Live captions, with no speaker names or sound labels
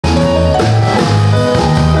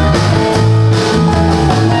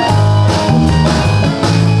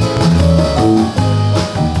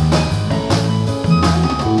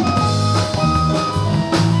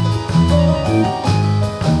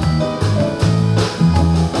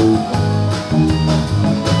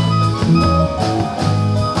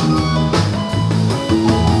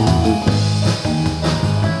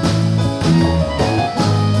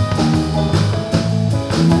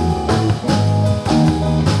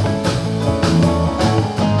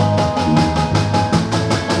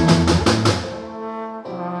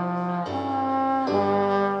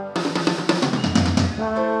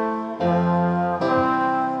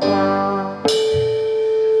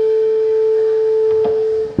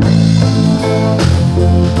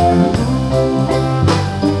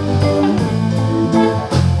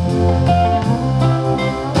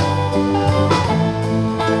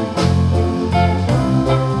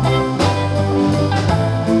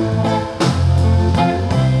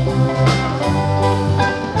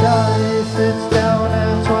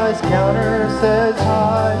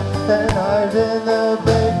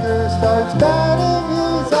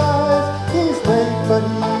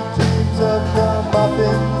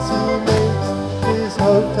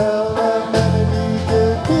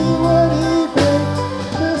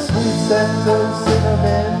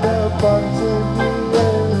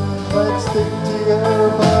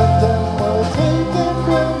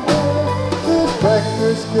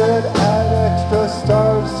tastes good, add extra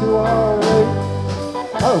stars to our rate.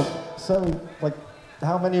 Oh, so, like,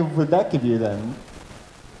 how many would that give you then?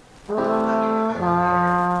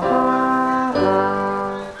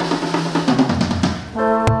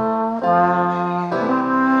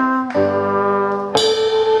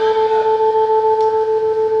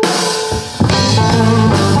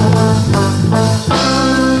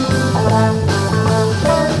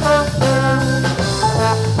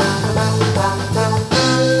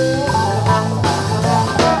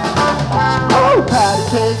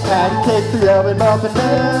 Patty cake, the oven muffin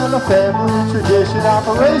man, a family tradition,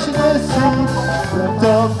 Operation is sweet. Dreamt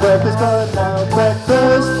of breakfast, but now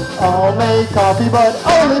breakfast. I'll make coffee, but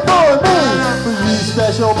only for me. For you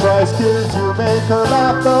special price kids, you make her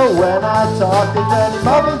laugh. Though when I talk, there's many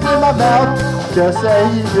muffins in my mouth. Just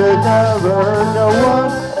say you never heard no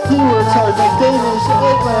one. He works hard, make Danish,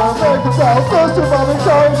 England, American style, toaster, muffin,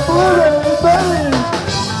 cards, blueberry, berries.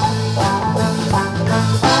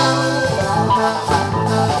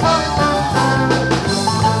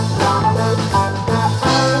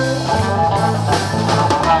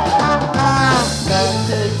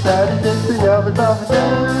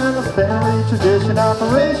 A family tradition,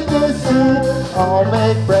 Operation is sweet. I'll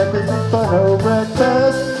make breakfast, but no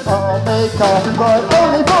breakfast. I'll make coffee, but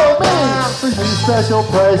only for me. For you special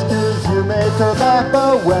price, cause you make her laugh.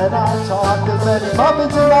 But when I talk, there's many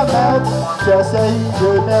muffins in my mouth. Just say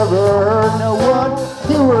you never heard no one.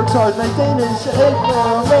 He works hard, make Danish, egg,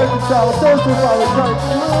 American style, toaster, flour, cart,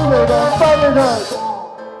 blueberry, and butternut.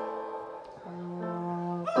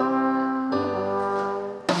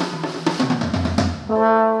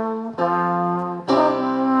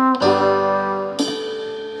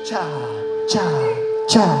 Cha, cha,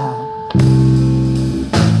 cha.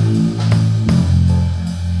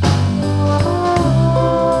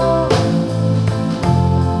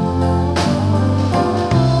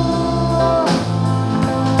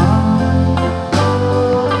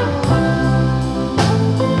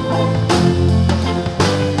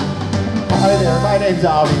 Hi there, my name's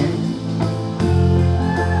Avi.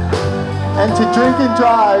 And to drink and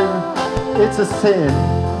drive, it's a sin.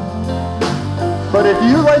 But if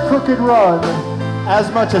you like Crooked Run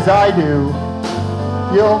as much as I do,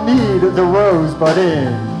 you'll need the Rosebud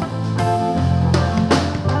Inn.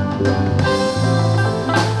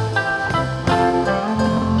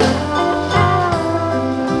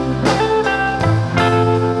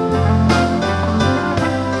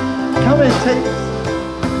 Come and taste.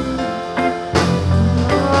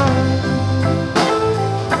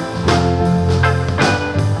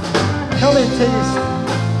 Come and taste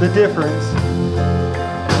the difference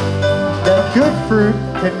that good fruit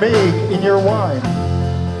can make in your wine.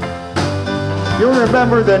 You'll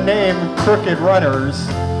remember the name Crooked Runners.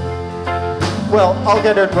 Well, I'll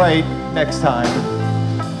get it right next time.